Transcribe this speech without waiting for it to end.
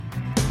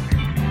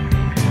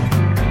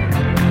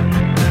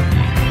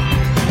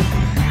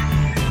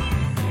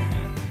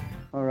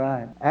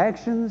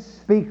Actions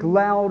speak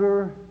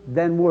louder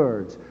than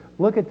words.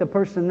 Look at the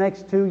person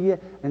next to you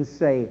and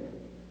say,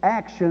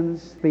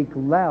 actions speak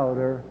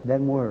louder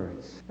than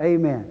words.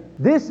 Amen.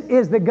 This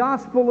is the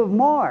Gospel of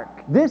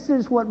Mark. This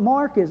is what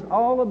Mark is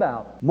all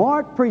about.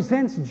 Mark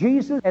presents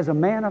Jesus as a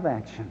man of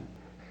action.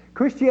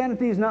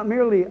 Christianity is not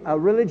merely a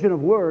religion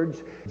of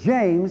words.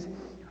 James,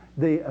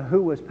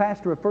 who was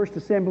pastor of First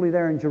Assembly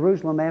there in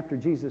Jerusalem after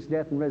Jesus'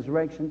 death and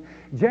resurrection,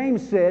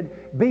 James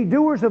said, "Be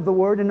doers of the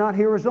word and not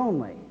hearers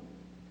only.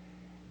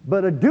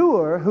 But a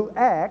doer who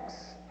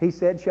acts," he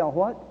said, "shall"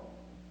 what?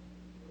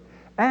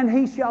 "And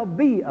he shall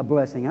be a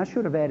blessing." I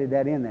should have added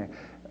that in there.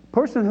 A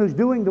person who's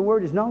doing the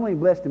word is not only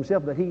blessed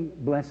himself, but he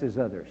blesses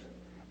others.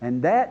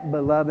 And that,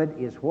 beloved,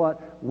 is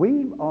what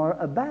we are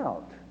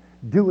about.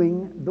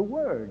 Doing the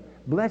word,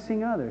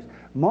 blessing others.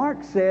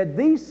 Mark said,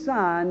 "These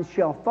signs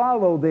shall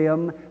follow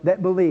them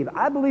that believe."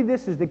 I believe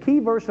this is the key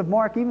verse of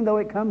Mark, even though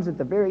it comes at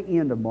the very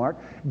end of Mark.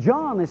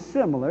 John is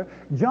similar.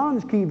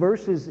 John's key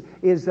verse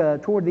is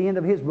toward the end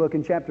of his book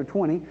in chapter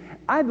 20.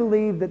 I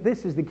believe that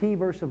this is the key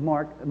verse of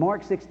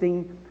Mark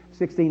 16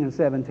 and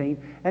 17.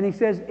 And he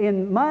says,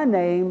 "In my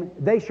name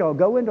they shall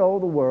go into all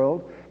the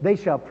world. They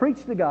shall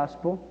preach the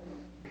gospel.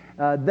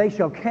 They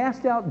shall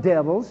cast out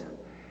devils.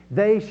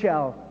 They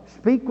shall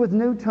speak with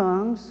new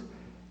tongues."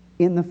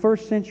 In the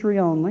first century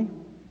only.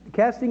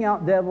 Casting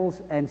out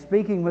devils and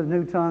speaking with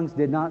new tongues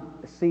did not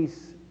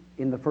cease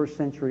in the first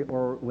century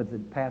or with the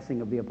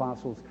passing of the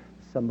apostles.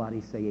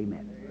 Somebody say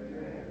amen.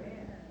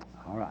 Amen.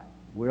 All right.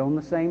 We're on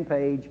the same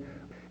page.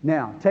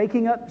 Now,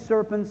 taking up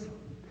serpents.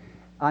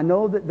 I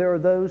know that there are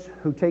those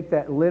who take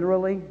that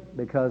literally,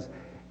 because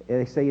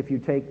they say if you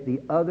take the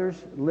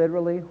others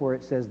literally, where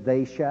it says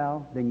 "they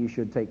shall," then you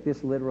should take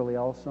this literally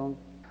also.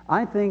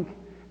 I think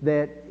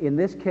that in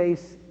this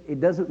case, it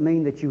doesn't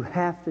mean that you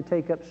have to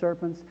take up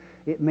serpents.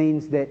 It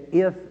means that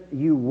if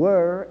you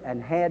were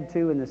and had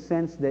to, in the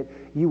sense that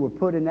you were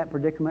put in that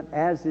predicament,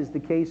 as is the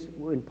case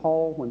when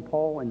Paul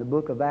in the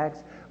book of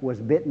Acts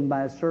was bitten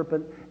by a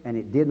serpent and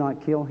it did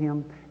not kill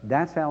him.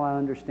 That's how I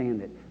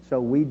understand it. So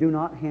we do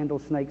not handle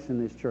snakes in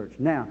this church.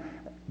 Now,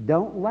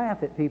 don't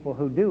laugh at people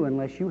who do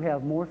unless you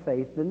have more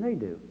faith than they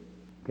do.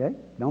 Okay?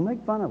 Don't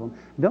make fun of them.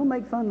 Don't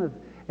make fun of...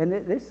 And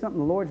this is something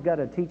the Lord's got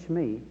to teach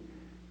me,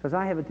 because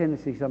I have a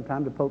tendency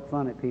sometimes to poke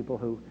fun at people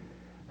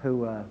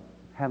who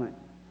haven't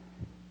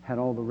had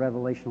all the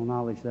revelational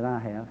knowledge that I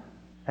have.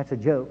 That's a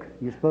joke.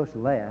 You're supposed to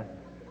laugh.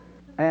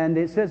 And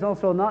it says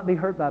also, "not be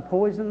hurt by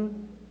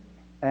poison."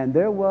 And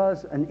there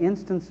was an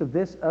instance of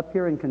this up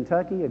here in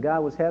Kentucky. A guy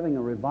was having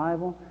a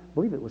revival. I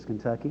believe it was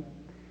Kentucky.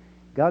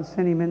 God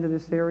sent him into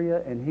this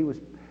area, and he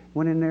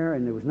went in there,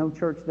 and there was no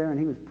church there, and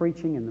he was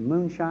preaching, and the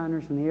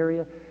moonshiners in the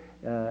area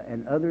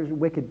and others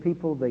wicked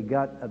people, they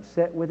got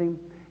upset with him.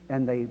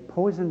 And they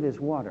poisoned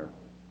his water.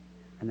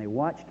 And they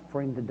watched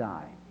for him to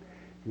die.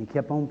 And he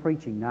kept on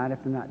preaching night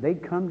after night.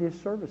 They'd come to his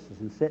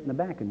services and sit in the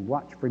back and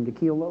watch for him to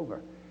keel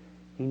over.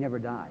 He never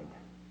died.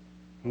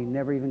 He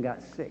never even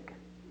got sick.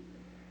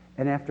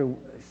 And after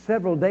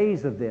several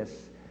days of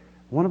this,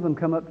 one of them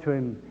come up to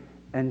him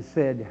and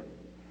said,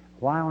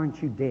 "Why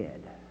aren't you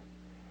dead?"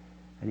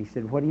 And he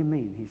said, "What do you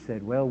mean?" He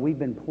said, "Well, we've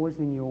been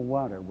poisoning your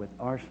water with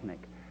arsenic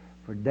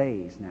for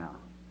days now.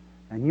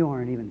 And you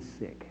aren't even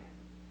sick."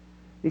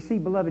 You see,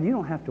 beloved, you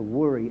don't have to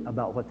worry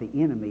about what the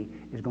enemy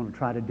is going to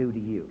try to do to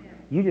you.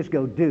 You just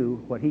go do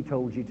what he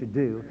told you to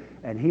do,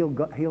 and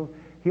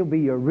he'll be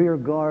your rear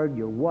guard,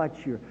 your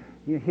watch,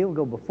 he'll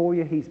go before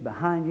you, he's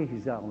behind you,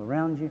 he's all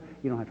around you.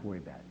 You don't have to worry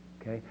about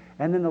it, okay?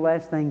 And then the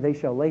last thing, "they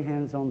shall lay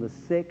hands on the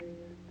sick,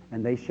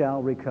 and they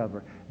shall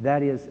recover."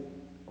 That is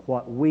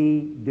what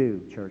we do,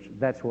 church.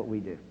 That's what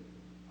we do.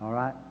 All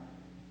right?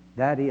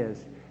 That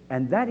is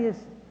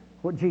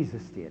what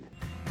Jesus did.